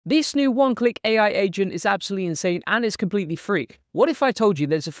This new one-click AI agent is absolutely insane and it's completely free. What if I told you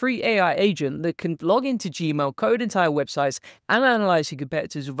there's a free AI agent that can log into Gmail, code entire websites, and analyze your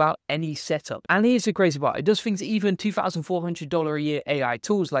competitors without any setup? And here's the crazy part. It does things even $2,400 a year AI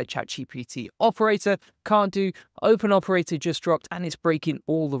tools like ChatGPT Operator can't do. Open Operator just dropped and it's breaking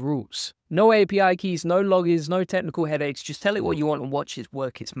all the rules. No API keys, no logins, no technical headaches. Just tell it what you want and watch it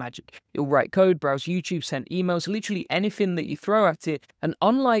work its magic. It'll write code, browse YouTube, send emails, literally anything that you throw at it. And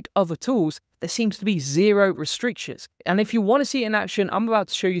unlike other tools, there seems to be zero restrictions. And if you want to see it in action, I'm about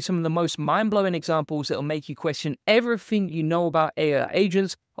to show you some of the most mind-blowing examples that will make you question everything you know about AI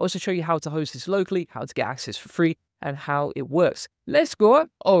agents. I'll also show you how to host this locally, how to get access for free, and how it works. Let's go.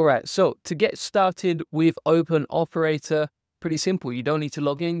 All right, so to get started with Open Operator, pretty simple. You don't need to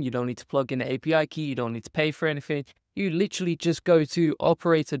log in. You don't need to plug in an API key. You don't need to pay for anything. You literally just go to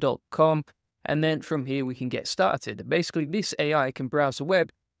operator.com, and then from here we can get started. Basically, this AI can browse the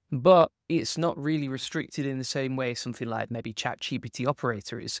web, but it's not really restricted in the same way something like maybe ChatGPT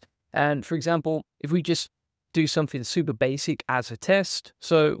Operator is. And for example, if we just do something super basic as a test,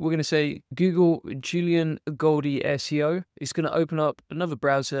 so we're going to say Google Julian Goldie SEO. It's going to open up another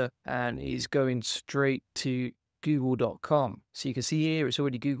browser and is going straight to google.com. So you can see here it's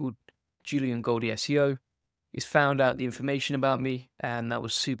already Googled Julian Goldie SEO. It's found out the information about me, and that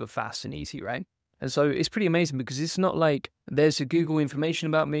was super fast and easy, right? And so it's pretty amazing because it's not like there's a Google information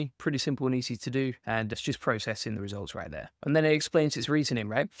about me, pretty simple and easy to do, and it's just processing the results right there. And then it explains its reasoning,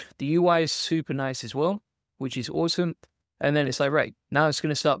 right? The UI is super nice as well, which is awesome. And then it's like, right, now it's going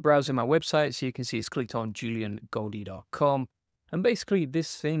to start browsing my website. So you can see it's clicked on juliangoldie.com. And basically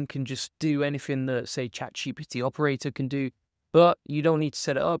this thing can just do anything that, say, ChatGPT Operator can do, but you don't need to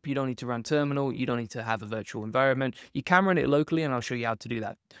set it up. You don't need to run terminal. You don't need to have a virtual environment. You can run it locally, and I'll show you how to do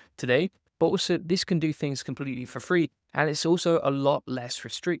that today. But also this can do things completely for free, and it's also a lot less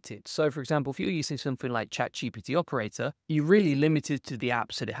restricted. So for example, if you're using something like ChatGPT Operator, you're really limited to the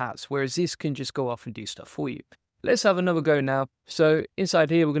apps that it has, whereas this can just go off and do stuff for you. Let's have another go now. So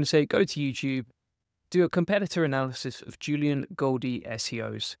inside here, we're going to say, go to YouTube, do a competitor analysis of Julian Goldie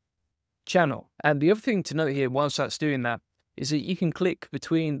SEO's channel. And the other thing to note here, whilst that's doing that, is that you can click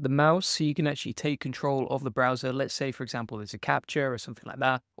between the mouse, so you can actually take control of the browser. Let's say, for example, there's a captcha or something like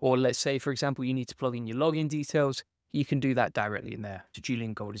that. Or let's say, for example, you need to plug in your login details. You can do that directly in there. So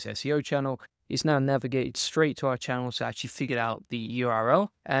Julian Goldie's SEO channel is now navigated straight to our channel. So I actually figured out the URL,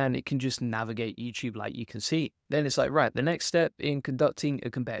 and it can just navigate YouTube like you can see. Then it's like, right, the next step in conducting a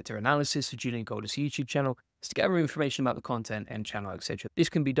competitor analysis of Julian Goldie's YouTube channel is to gather information about the content and channel, etc. This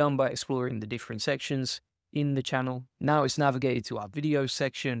can be done by exploring the different sections in the channel. Now it's navigated to our video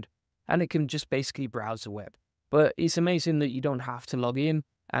section, and it can just basically browse the web. But it's amazing that you don't have to log in,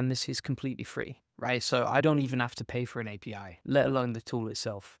 and this is completely free, right? So I don't even have to pay for an API, let alone the tool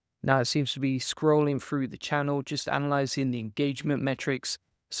itself. Now it seems to be scrolling through the channel, just analyzing the engagement metrics.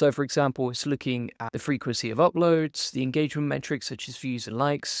 So for example, it's looking at the frequency of uploads, the engagement metrics such as views and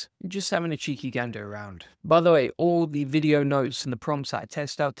likes, just having a cheeky gander around. By the way, all the video notes and the prompts that I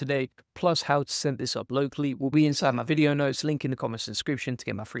test out today, plus how to set this up locally, will be inside my video notes, link in the comments description to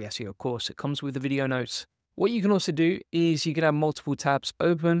get my free SEO course that comes with the video notes. What you can also do is you can have multiple tabs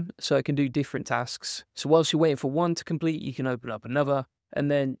open so it can do different tasks. So whilst you're waiting for one to complete, you can open up another,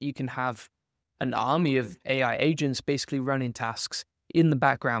 and then you can have an army of AI agents basically running tasks in the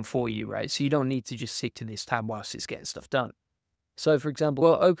background for you, right? So you don't need to just stick to this tab whilst it's getting stuff done. So for example,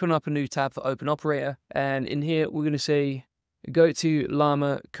 we'll open up a new tab for Open Operator, and in here we're going to say, go to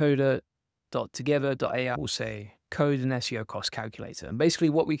llama.coder.together.ai. We'll say code and SEO cost calculator. And basically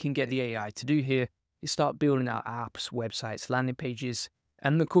what we can get the AI to do here is start building out apps, websites, landing pages.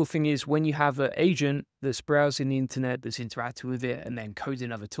 And the cool thing is when you have an agent that's browsing the internet, that's interacting with it, and then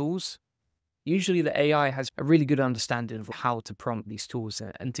coding other tools, usually the AI has a really good understanding of how to prompt these tools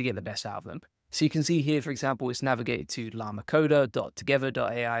and to get the best out of them. So you can see here, for example, it's navigated to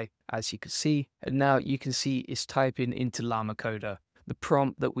llamacoder.together.ai, as you can see. And now you can see it's typing into llamacoder the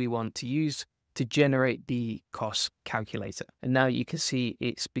prompt that we want to use to generate the cost calculator. And now you can see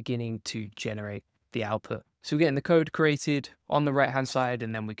it's beginning to generate the output. So we're getting the code created on the right-hand side,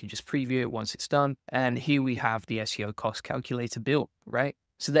 and then we can just preview it once it's done. And here we have the SEO cost calculator built, right?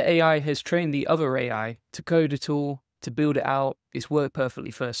 So the AI has trained the other AI to code a tool, to build it out. It's worked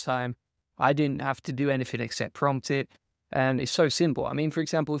perfectly first time. I didn't have to do anything except prompt it. And it's so simple. I mean, for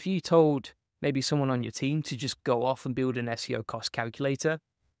example, if you told maybe someone on your team to just go off and build an SEO cost calculator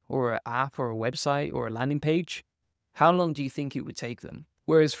or an app or a website or a landing page, how long do you think it would take them?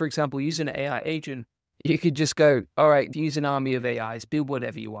 Whereas, for example, using an AI agent, you could just go, all right, use an army of AIs, build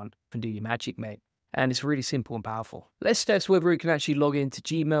whatever you want and do your magic, mate. and it's really simple and powerful. Let's test whether we can actually log into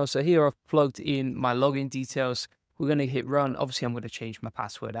Gmail. So here I've plugged in my login details. We're going to hit run. Obviously, I'm going to change my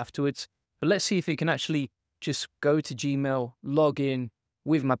password afterwards, but let's see if it can actually just go to Gmail, log in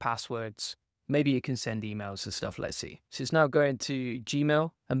with my passwords. Maybe it can send emails and stuff. Let's see. So it's now going to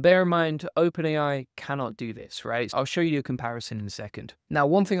Gmail, and bear in mind, OpenAI cannot do this, right? I'll show you a comparison in a second. Now,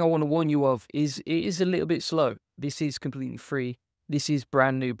 one thing I want to warn you of is it is a little bit slow. This is completely free. This is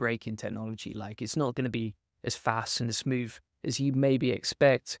brand new breaking technology. Like, it's not going to be as fast and as smooth as you maybe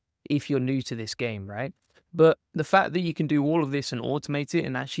expect if you're new to this game, right? But the fact that you can do all of this and automate it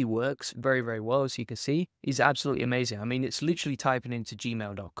and actually works very, very well, as you can see, is absolutely amazing. I mean, it's literally typing into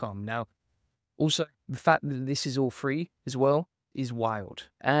gmail.com. Now, also, the fact that this is all free as well is wild.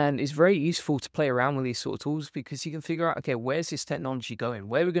 And it's very useful to play around with these sort of tools because you can figure out, okay, where's this technology going?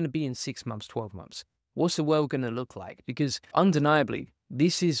 Where are we going to be in 6 months, 12 months? What's the world going to look like? Because undeniably,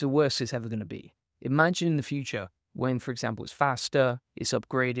 this is the worst it's ever going to be. Imagine in the future when, for example, it's faster, it's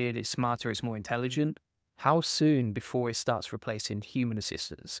upgraded, it's smarter, it's more intelligent. How soon before it starts replacing human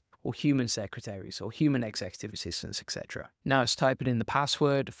assistants or human secretaries or human executive assistants, etc. Now it's typing in the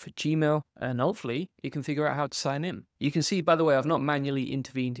password for Gmail and hopefully you can figure out how to sign in. You can see, by the way, I've not manually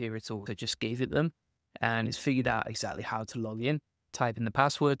intervened here at all. I just gave it them and it's figured out exactly how to log in. Type in the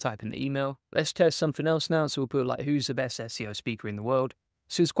password, type in the email. Let's test something else now. So we'll put like, who's the best SEO speaker in the world?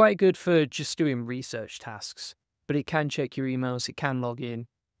 So it's quite good for just doing research tasks, but it can check your emails, it can log in,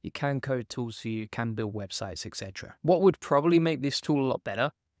 it can code tools for you, can build websites, etc. What would probably make this tool a lot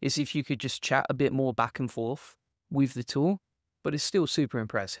better is if you could just chat a bit more back and forth with the tool, but it's still super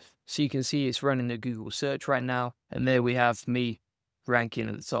impressive. So you can see it's running the Google search right now, and there we have me ranking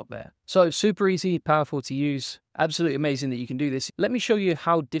at the top there. So super easy, powerful to use, absolutely amazing that you can do this. Let me show you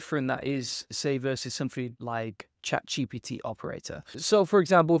how different that is, say, versus something like ChatGPT Operator. So for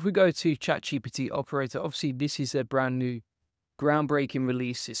example, if we go to ChatGPT Operator, obviously this is a brand new groundbreaking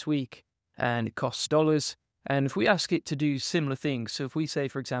release this week, and it costs dollars. And if we ask it to do similar things, so if we say,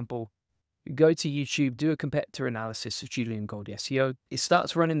 for example, go to YouTube, do a competitor analysis of Julian Gold SEO, it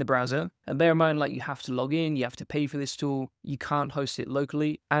starts running the browser. And bear in mind, like, you have to log in, you have to pay for this tool, you can't host it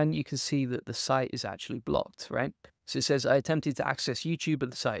locally, and you can see that the site is actually blocked, right? So it says, I attempted to access YouTube, but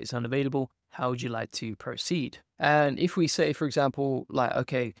the site is unavailable. How would you like to proceed? And if we say, for example, like,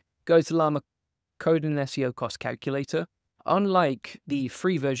 okay, go to Llama Code and SEO Cost Calculator, unlike the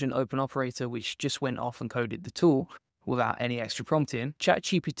free version Open Operator, which just went off and coded the tool without any extra prompting,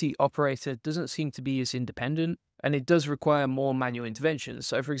 ChatGPT Operator doesn't seem to be as independent, and it does require more manual interventions.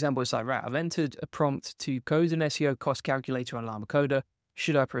 So for example, it's like, right, I've entered a prompt to code an SEO cost calculator on Llama Coder.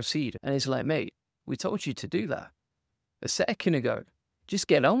 Should I proceed? And it's like, mate, we told you to do that a second ago. Just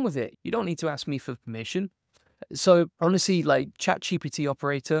get on with it. You don't need to ask me for permission. So honestly, like, ChatGPT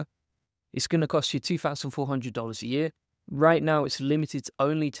Operator, it's going to cost you $2,400 a year. Right now, it's limited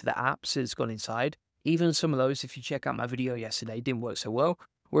only to the apps it's got inside. Even some of those, if you check out my video yesterday, didn't work so well.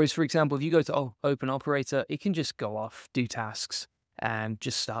 Whereas, for example, if you go to Open Operator, it can just go off, do tasks, and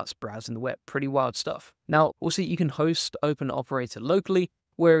just starts browsing the web. Pretty wild stuff. Now, also, you can host Open Operator locally,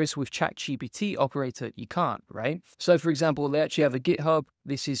 whereas with ChatGPT Operator, you can't, right? So, for example, they actually have a GitHub.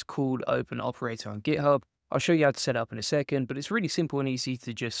 This is called Open Operator on GitHub. I'll show you how to set up in a second, but it's really simple and easy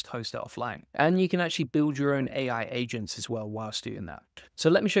to just host it offline. And you can actually build your own AI agents as well whilst doing that. So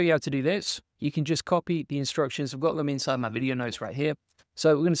let me show you how to do this. You can just copy the instructions. I've got them inside my video notes right here.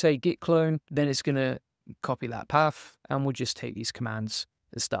 So we're going to say git clone, then it's going to copy that path, and we'll just take these commands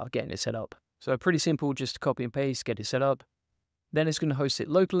and start getting it set up. So pretty simple, just copy and paste, get it set up. Then it's going to host it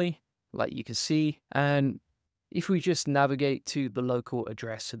locally, like you can see. And if we just navigate to the local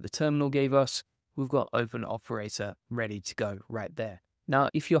address that the terminal gave us, we've got Open Operator ready to go right there. Now,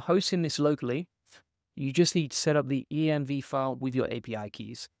 if you're hosting this locally, you just need to set up the env file with your API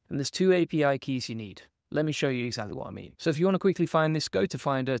keys. And there's 2 API keys you need. Let me show you exactly what I mean. So if you want to quickly find this, go to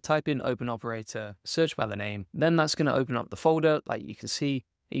Finder, type in Open Operator, search by the name. Then that's going to open up the folder, like you can see.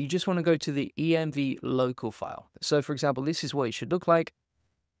 You just want to go to the env local file. So for example, this is what it should look like.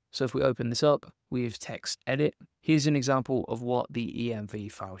 So if we open this up with text edit, here's an example of what the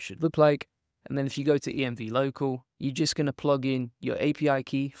env file should look like. And then if you go to env local, you're just going to plug in your API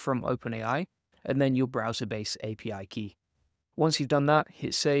key from OpenAI and then your browser-based API key. Once you've done that,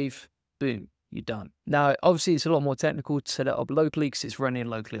 hit save, boom, you're done. Now, obviously, it's a lot more technical to set it up locally because it's running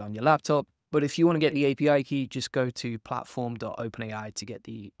locally on your laptop. But if you want to get the API key, just go to platform.openai to get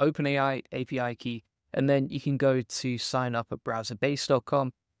the OpenAI API key. And then you can go to sign up at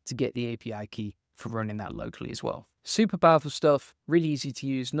browserbase.com to get the API key for running that locally as well. Super powerful stuff, really easy to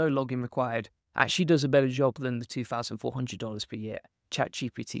use, no login required. Actually does a better job than the $2,400 per year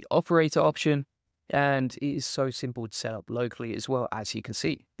ChatGPT Operator option. And it is so simple to set up locally as well, as you can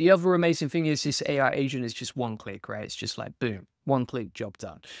see. The other amazing thing is this AI agent is just one click, right? It's just like, boom, one click, job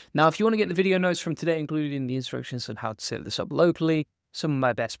done. Now, if you want to get the video notes from today, including the instructions on how to set this up locally, some of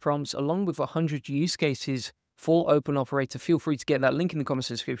my best prompts, along with 100 use cases for Open Operator, feel free to get that link in the comments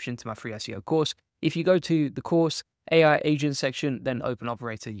description to my free SEO course. If you go to the course AI agent section, then Open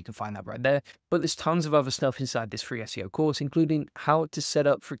Operator, you can find that right there. But there's tons of other stuff inside this free SEO course, including how to set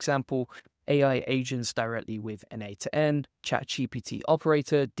up, for example, AI agents directly with an A2N, ChatGPT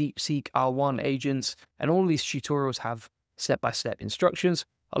Operator, DeepSeek R1 agents, and all these tutorials have step-by-step instructions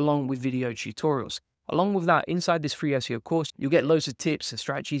along with video tutorials. Along with that, inside this free SEO course, you'll get loads of tips and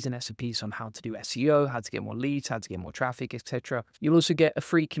strategies and SOPs on how to do SEO, how to get more leads, how to get more traffic, etc. You'll also get a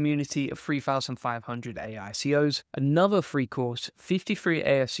free community of 3,500 AI SEOs, another free course, 50 free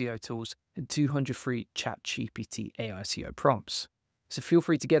AI SEO tools, and 200 free ChatGPT AI SEO prompts. So feel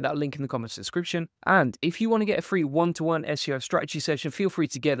free to get that link in the comments description. And if you want to get a free one-to-one SEO strategy session, feel free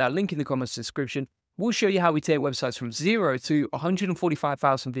to get that link in the comments description. We'll show you how we take websites from 0 to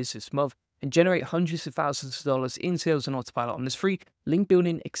 145,000 visitors a month and generate hundreds of thousands of dollars in sales on autopilot on this free link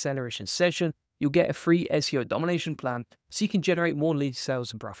building acceleration session. You'll get a free SEO domination plan so you can generate more leads,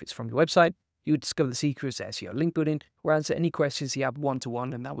 sales, and profits from your website. You'll discover the secrets of SEO link building, or answer any questions you have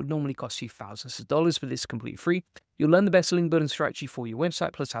one-to-one, and that would normally cost you thousands of dollars, but this is completely free. You'll learn the best link building strategy for your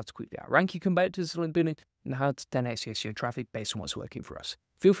website, plus how to quickly outrank your competitors in link building, and how to 10x your SEO traffic based on what's working for us.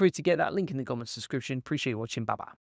 Feel free to get that link in the comments description. Appreciate you watching. Bye-bye.